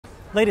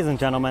Ladies and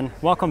gentlemen,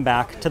 welcome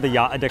back to the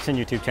Yacht Addiction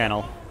YouTube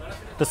channel.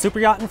 The super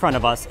yacht in front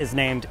of us is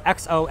named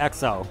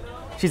XOXO.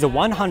 She's a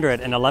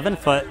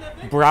 111-foot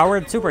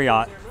Broward Super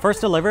Yacht,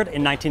 first delivered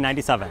in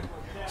 1997.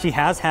 She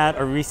has had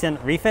a recent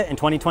refit in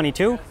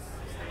 2022.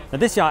 Now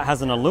this yacht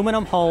has an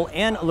aluminum hull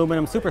and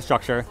aluminum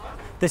superstructure.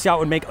 This yacht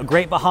would make a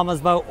great Bahamas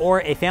boat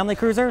or a family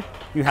cruiser.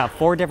 You have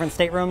 4 different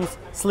staterooms,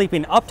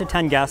 sleeping up to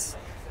 10 guests.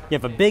 You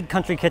have a big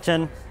country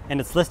kitchen,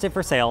 and it's listed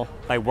for sale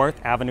by Worth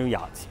Avenue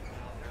Yachts.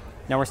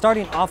 Now we're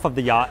starting off of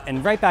the yacht,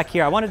 and right back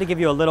here, I wanted to give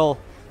you a little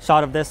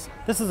shot of this.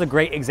 This is a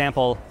great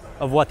example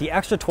of what the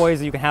extra toys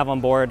that you can have on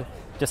board,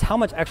 just how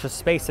much extra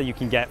space that you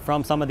can get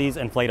from some of these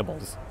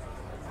inflatables.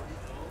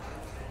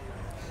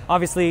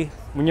 Obviously,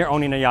 when you're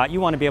owning a yacht,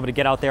 you want to be able to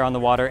get out there on the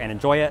water and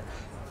enjoy it.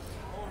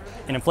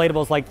 And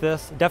inflatables like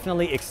this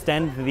definitely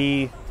extend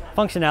the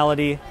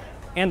functionality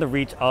and the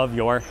reach of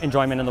your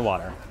enjoyment in the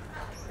water.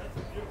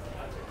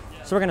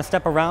 So we're going to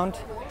step around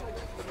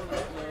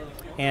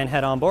and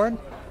head on board.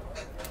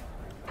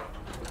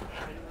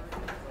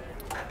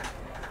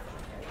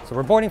 So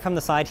we're boarding from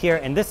the side here,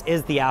 and this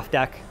is the aft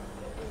deck.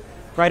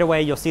 Right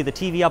away, you'll see the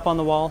TV up on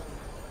the wall,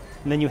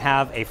 and then you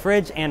have a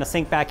fridge and a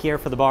sink back here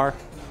for the bar.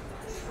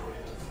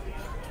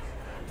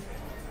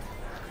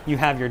 You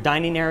have your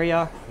dining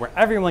area where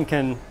everyone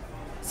can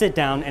sit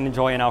down and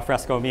enjoy an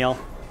alfresco meal.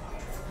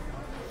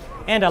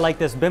 And I like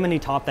this bimini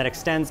top that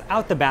extends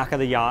out the back of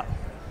the yacht,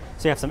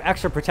 so you have some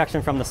extra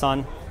protection from the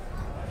sun.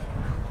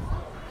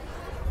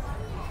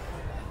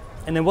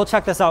 And then we'll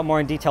check this out more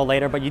in detail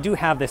later, but you do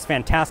have this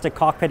fantastic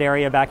cockpit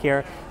area back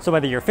here. So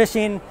whether you're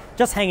fishing,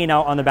 just hanging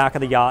out on the back of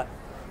the yacht,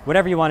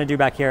 whatever you want to do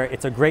back here,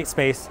 it's a great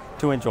space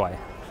to enjoy.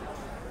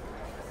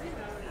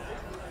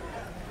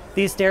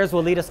 These stairs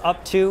will lead us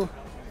up to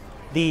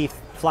the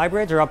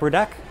flybridge or upper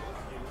deck.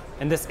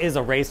 And this is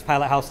a raised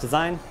pilot house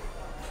design.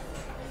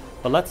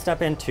 But let's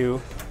step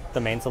into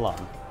the main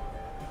salon.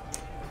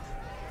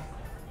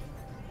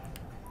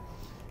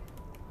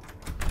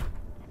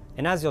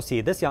 And as you'll see,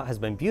 this yacht has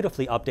been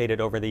beautifully updated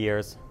over the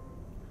years.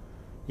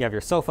 You have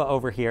your sofa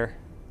over here.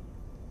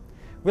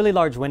 Really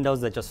large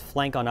windows that just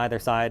flank on either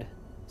side.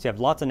 So you have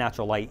lots of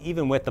natural light,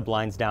 even with the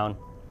blinds down.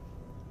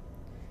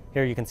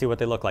 Here you can see what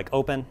they look like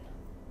open.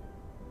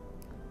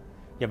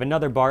 You have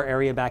another bar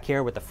area back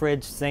here with the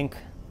fridge, sink,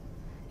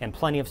 and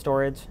plenty of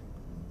storage.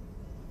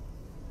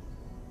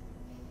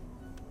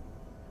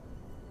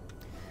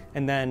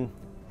 And then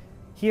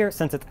here,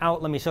 since it's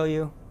out, let me show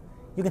you.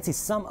 You can see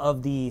some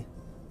of the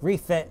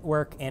refit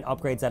work and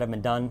upgrades that have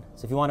been done.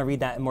 So if you want to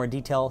read that in more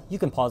detail, you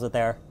can pause it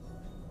there.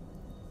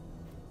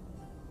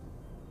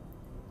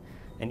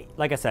 And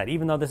like I said,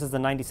 even though this is the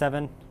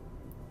 97,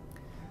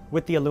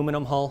 with the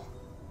aluminum hull,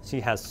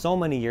 she has so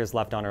many years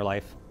left on her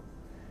life.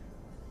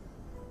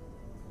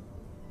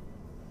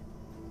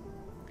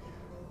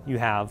 You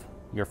have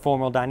your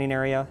formal dining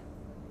area.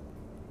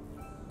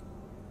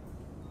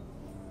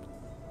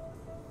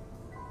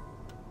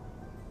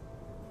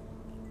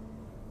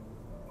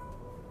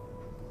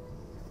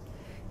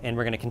 And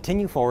we're going to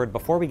continue forward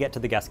before we get to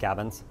the guest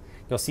cabins.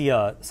 You'll see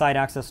a side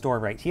access door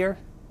right here.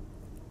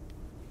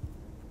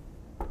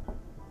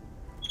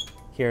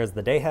 Here's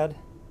the day head.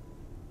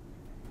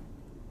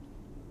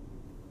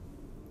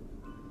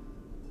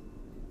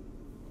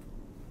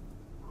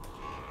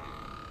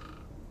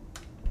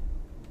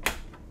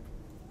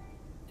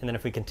 And then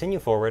if we continue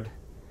forward,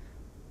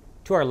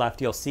 to our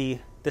left, you'll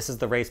see this is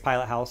the raised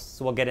pilot house.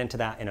 So we'll get into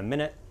that in a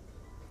minute,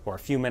 or a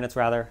few minutes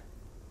rather.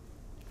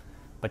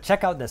 But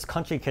check out this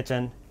country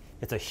kitchen.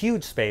 It's a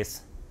huge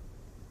space.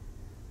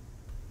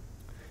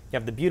 You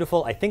have the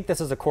beautiful, I think this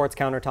is a quartz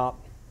countertop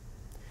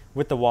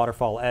with the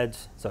waterfall edge,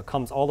 so it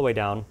comes all the way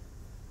down.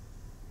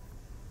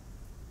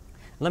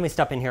 Let me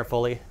step in here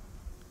fully,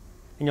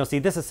 and you'll see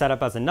this is set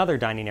up as another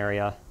dining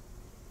area.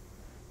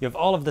 You have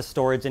all of the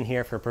storage in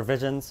here for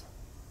provisions,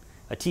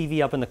 a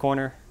TV up in the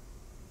corner,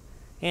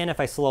 and if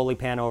I slowly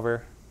pan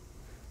over,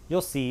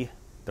 you'll see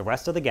the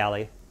rest of the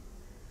galley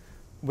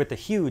with the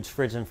huge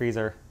fridge and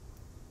freezer.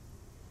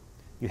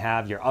 You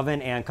have your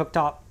oven and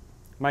cooktop,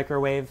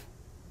 microwave,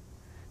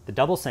 the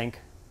double sink,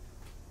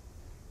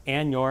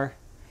 and your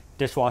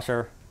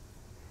dishwasher,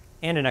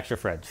 and an extra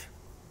fridge.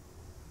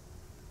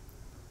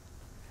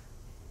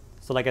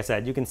 So like I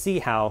said, you can see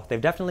how they've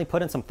definitely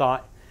put in some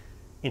thought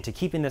into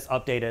keeping this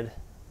updated.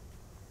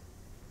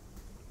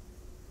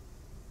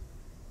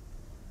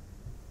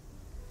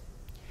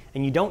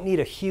 And you don't need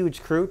a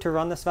huge crew to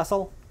run this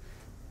vessel.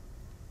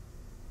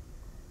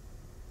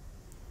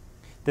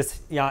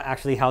 This yacht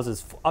actually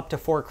houses up to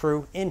 4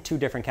 crew in 2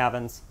 different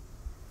cabins.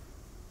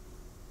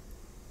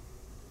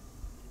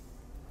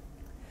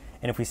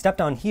 And if we step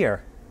down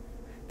here,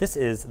 this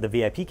is the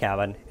VIP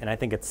cabin, and I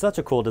think it's such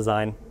a cool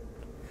design.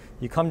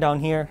 You come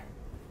down here,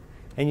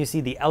 and you see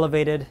the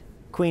elevated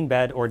queen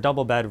bed or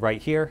double bed right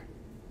here.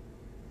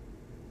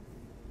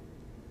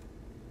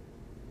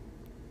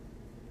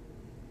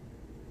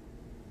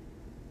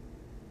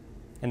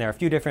 And there are a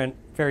few different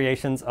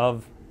variations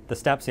of the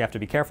steps, so you have to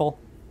be careful.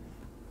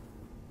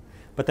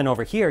 But then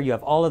over here, you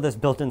have all of this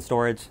built-in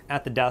storage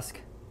at the desk.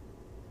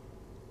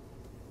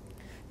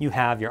 You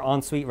have your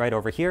ensuite right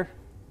over here.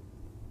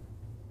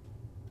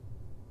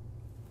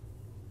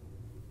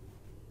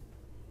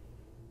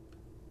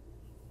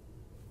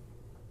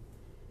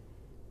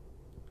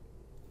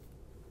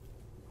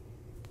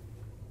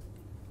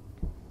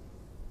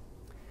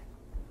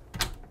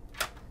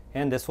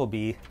 And this will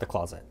be the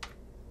closet.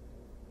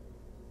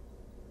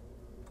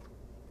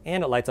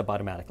 And it lights up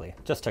automatically.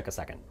 Just took a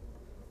second.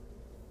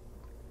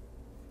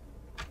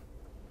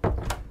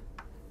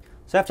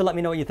 So you have to let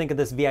me know what you think of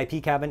this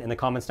VIP cabin in the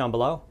comments down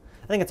below.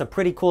 I think it's a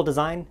pretty cool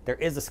design. There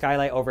is a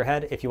skylight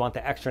overhead if you want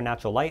the extra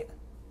natural light.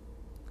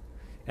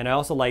 And I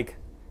also like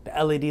the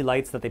LED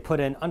lights that they put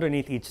in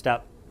underneath each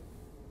step.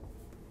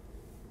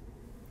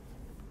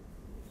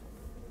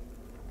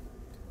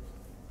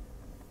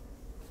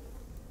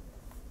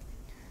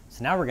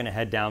 So now we're going to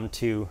head down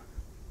to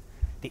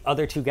the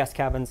other two guest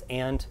cabins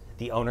and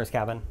the owner's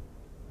cabin.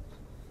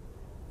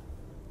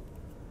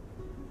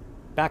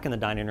 Back in the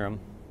dining room.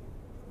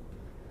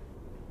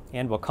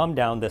 And we'll come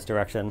down this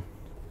direction.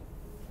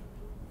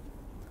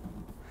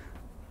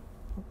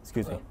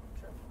 Excuse me.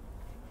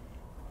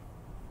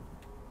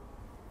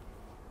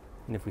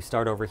 And if we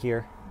start over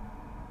here,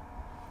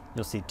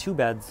 you'll see two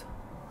beds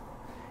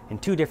in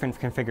two different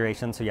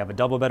configurations. So you have a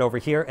double bed over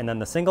here and then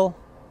the single.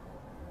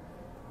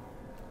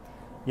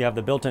 You have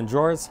the built-in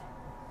drawers,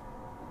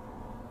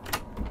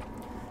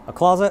 a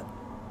closet,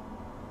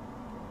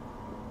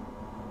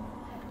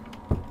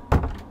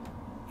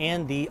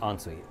 and the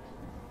ensuite.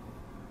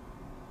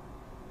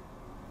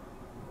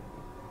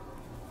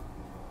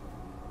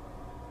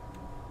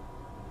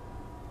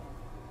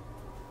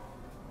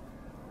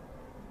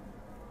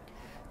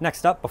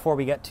 Next up, before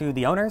we get to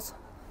the owners,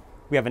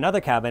 we have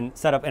another cabin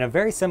set up in a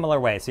very similar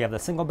way. So you have the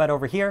single bed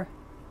over here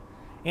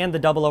and the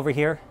double over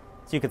here.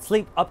 So you could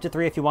sleep up to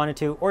 3 if you wanted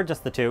to, or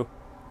just the 2.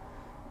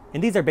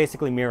 And these are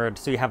basically mirrored.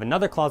 So you have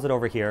another closet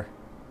over here.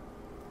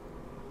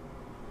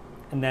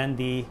 And then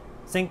the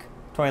sink,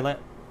 toilet,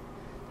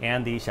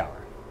 and the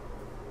shower.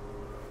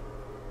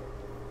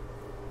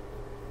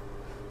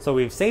 So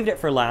we've saved it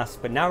for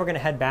last, but now we're gonna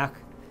head back,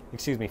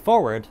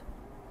 forward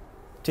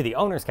to the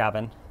owner's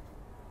cabin.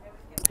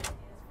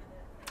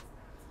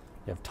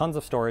 You have tons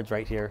of storage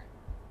right here.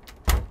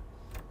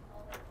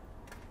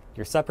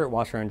 Your separate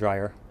washer and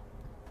dryer.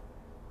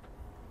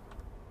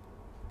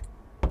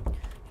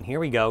 And here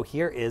we go.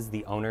 Here is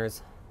the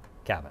owner's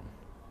cabin.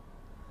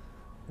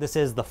 This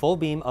is the full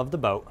beam of the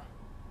boat.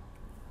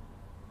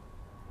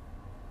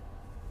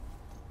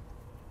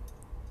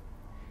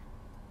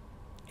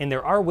 And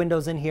there are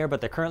windows in here,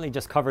 but they're currently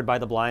just covered by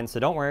the blinds, so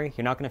don't worry,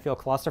 you're not going to feel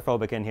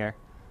claustrophobic in here.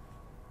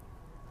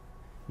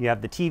 You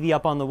have the TV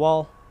up on the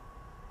wall.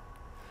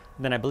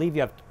 Then I believe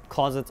you have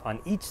closets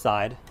on each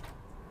side.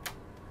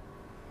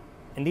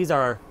 And these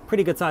are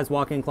pretty good sized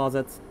walk-in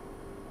closets.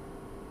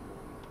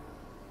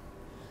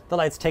 The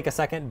lights take a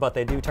second, but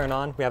they do turn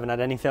on. We haven't had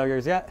any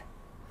failures yet.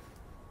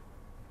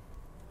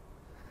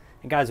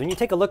 And guys, when you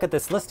take a look at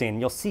this listing,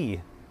 you'll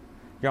see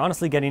you're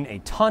honestly getting a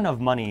ton of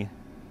money.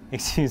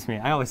 Excuse me,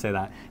 I always say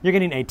that. You're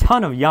getting a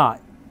ton of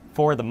yacht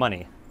for the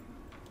money.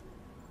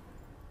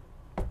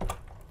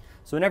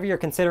 So whenever you're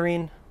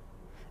considering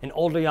an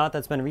older yacht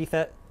that's been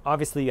refit,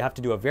 obviously you have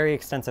to do a very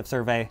extensive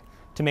survey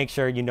to make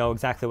sure you know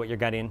exactly what you're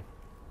getting.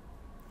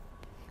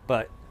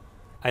 But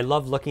I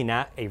love looking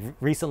at a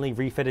recently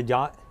refitted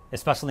yacht,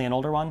 especially an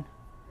older one,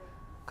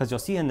 because you'll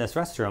see in this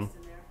restroom,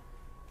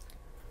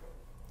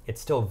 it's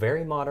still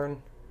very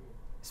modern,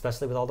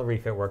 especially with all the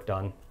refit work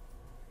done.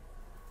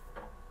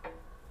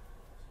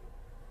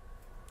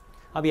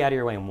 I'll be out of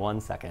your way in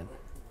 1 second.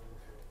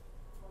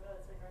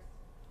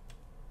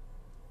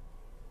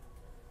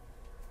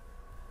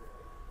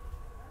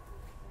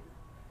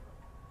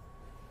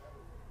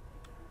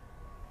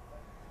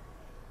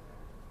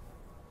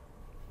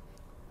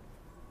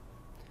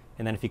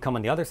 And then if you come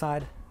on the other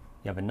side,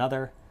 you have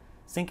another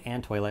sink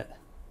and toilet,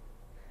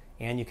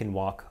 and you can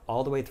walk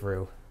all the way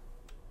through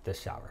this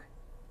shower.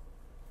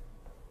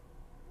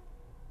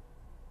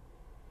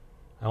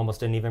 I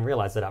almost didn't even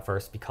realize it at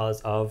first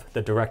because of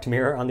the direct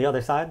mirror on the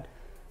other side.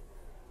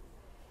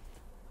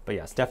 But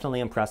yes,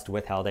 definitely impressed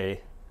with how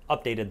they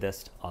updated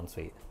this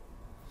ensuite.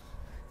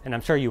 And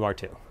I'm sure you are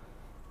too. Do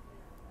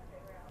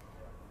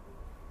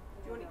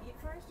you want to eat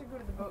first or go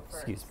to the boat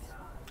first? Excuse me.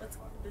 Let's,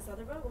 this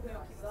other boat? We'll go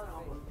keep that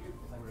on.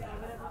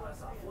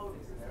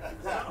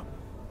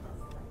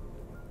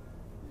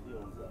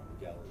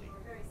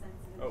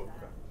 Oh,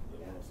 okay. The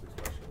 106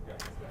 West, okay.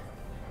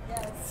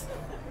 Yes.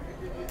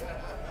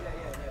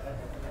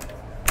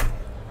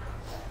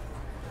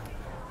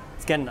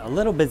 It's getting a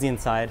little busy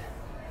inside.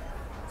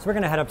 So we're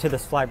gonna head up to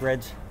this fly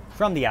bridge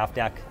from the aft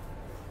deck.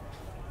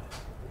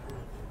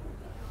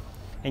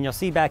 And you'll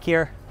see back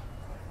here,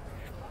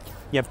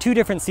 you have 2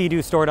 different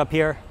Sea-Doo stored up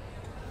here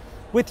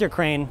with your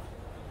crane.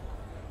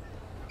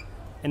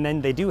 And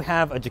then they do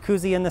have a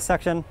jacuzzi in this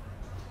section.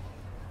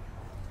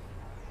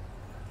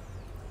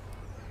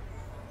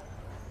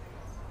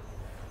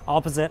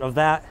 Opposite of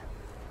that,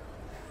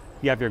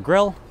 you have your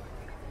grill.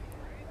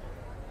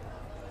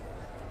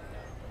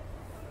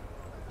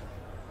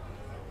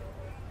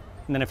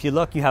 And then if you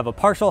look, you have a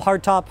partial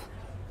hardtop.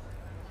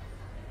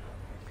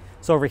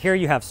 So over here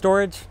you have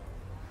storage,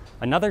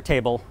 another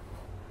table,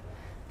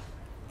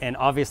 and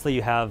obviously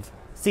you have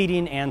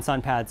seating and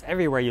sun pads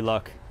everywhere you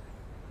look,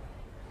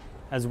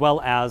 as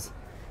well as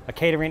a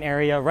catering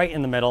area right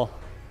in the middle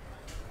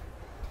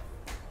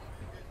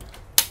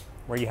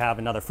where you have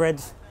another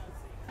fridge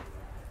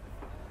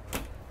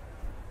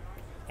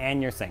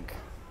and your sink.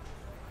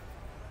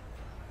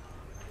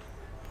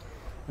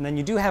 And then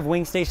you do have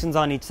wing stations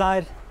on each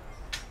side,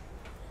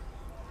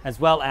 as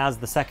well as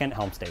the second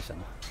helm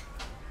station.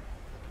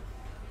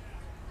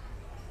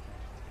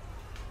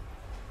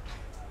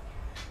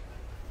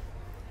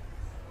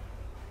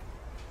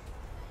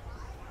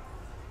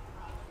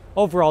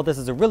 Overall, this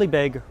is a really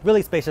big,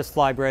 really spacious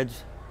flybridge.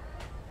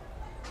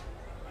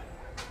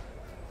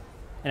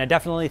 And I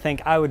definitely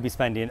think I would be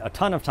spending a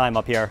ton of time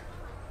up here.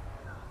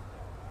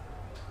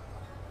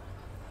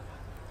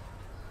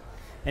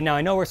 And now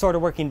I know we're sort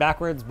of working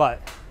backwards, but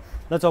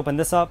let's open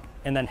this up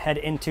and then head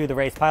into the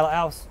raised pilot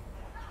house.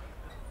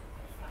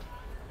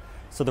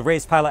 So the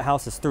raised pilot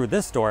house is through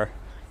this door.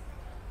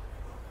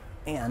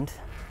 And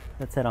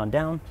let's head on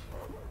down.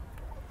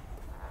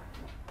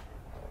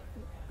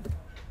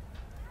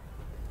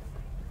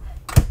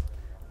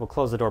 We'll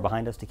close the door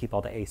behind us to keep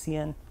all the AC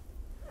in.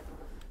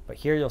 But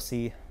here you'll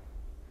see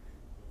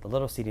the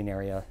little seating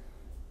area,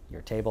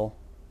 your table,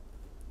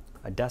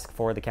 a desk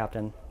for the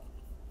captain,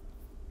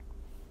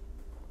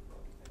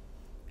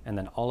 and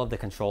then all of the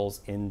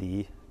controls in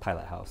the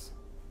pilot house.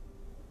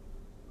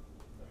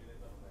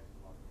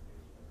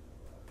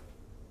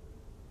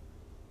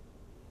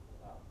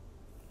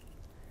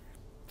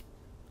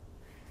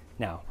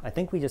 Now, I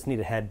think we just need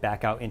to head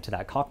back out into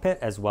that cockpit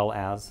as well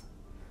as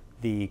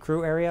the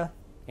crew area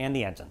and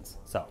the engines.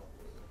 So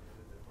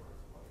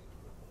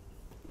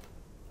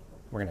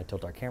we're going to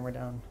tilt our camera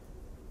down.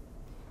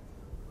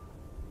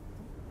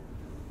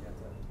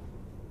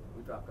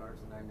 We dropped ours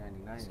at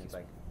 $9.99. It's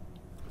like,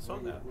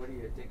 that. what do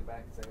you take it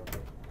back and say,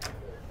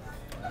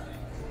 okay?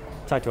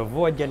 Try to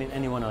avoid getting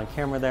anyone on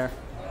camera there.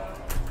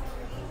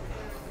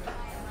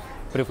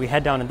 But if we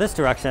head down in this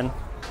direction,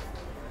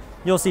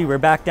 you'll see we're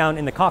back down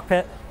in the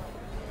cockpit.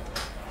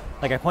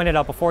 Like I pointed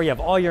out before, you have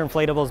all your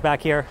inflatables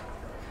back here,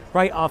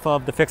 right off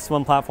of the fixed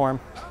swim platform.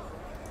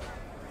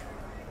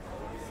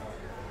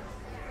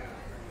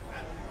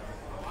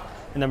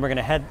 And then we're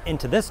gonna head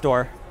into this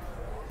door.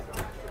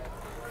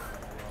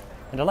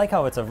 And I like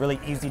how it's a really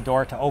easy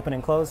door to open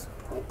and close.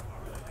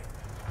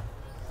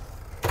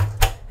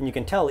 And you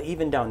can tell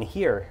even down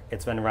here,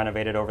 it's been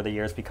renovated over the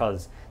years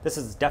because this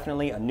is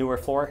definitely a newer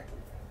floor.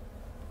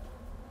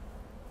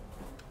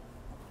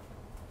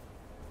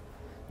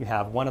 You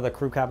have one of the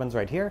crew cabins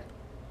right here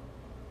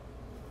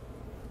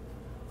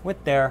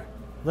with their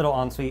little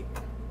ensuite.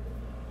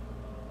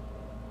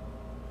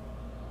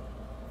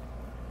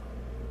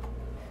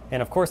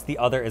 And of course the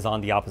other is on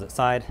the opposite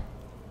side.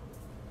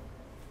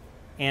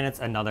 And it's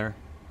another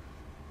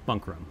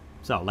bunk room.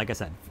 So like I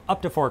said,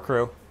 up to 4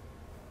 crew.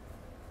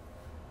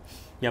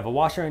 You have a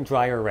washer and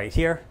dryer right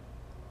here.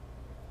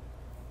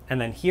 And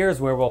then here's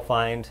where we'll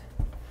find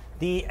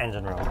the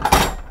engine room.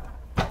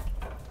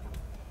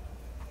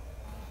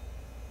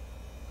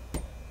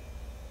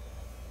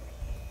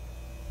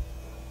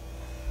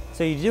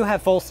 So you do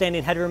have full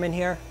standing headroom in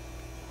here.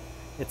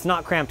 It's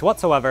not cramped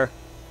whatsoever.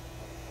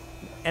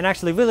 And I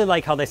actually really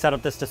like how they set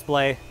up this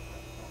display.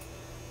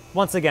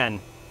 Once again,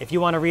 if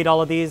you want to read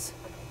all of these,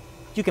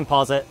 you can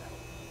pause it.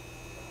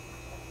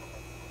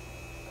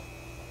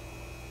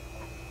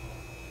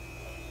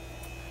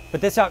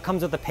 But this yacht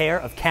comes with a pair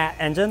of Cat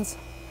engines.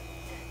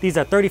 These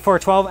are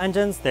 3412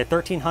 engines. They're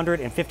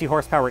 1,350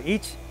 horsepower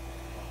each.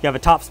 You have a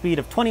top speed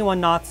of 21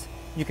 knots.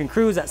 You can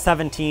cruise at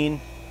 17.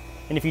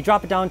 And if you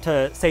drop it down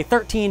to say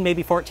 13,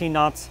 maybe 14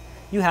 knots,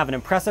 you have an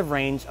impressive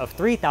range of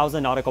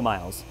 3,000 nautical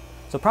miles.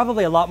 So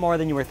probably a lot more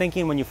than you were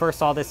thinking when you first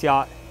saw this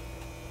yacht.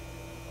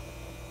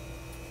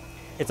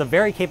 It's a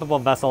very capable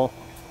vessel,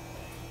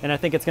 and I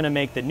think it's going to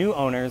make the new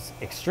owners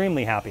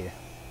extremely happy.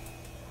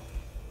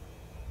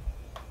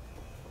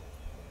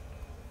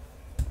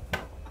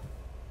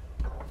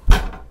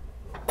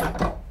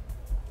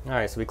 All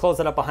right, so we closed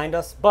it up behind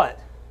us, but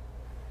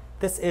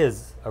this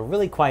is a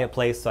really quiet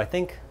place, so I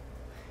think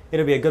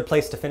it'll be a good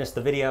place to finish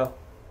the video.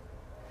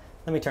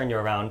 Let me turn you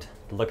around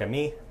to look at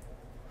me.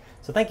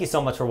 So thank you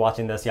so much for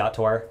watching this yacht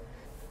tour.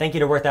 Thank you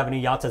to Worth Avenue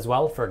Yachts as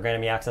well for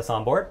granting me access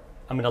on board.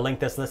 I'm going to link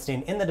this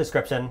listing in the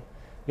description.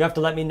 You have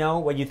to let me know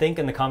what you think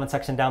in the comment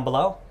section down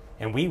below,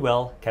 and we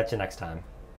will catch you next time.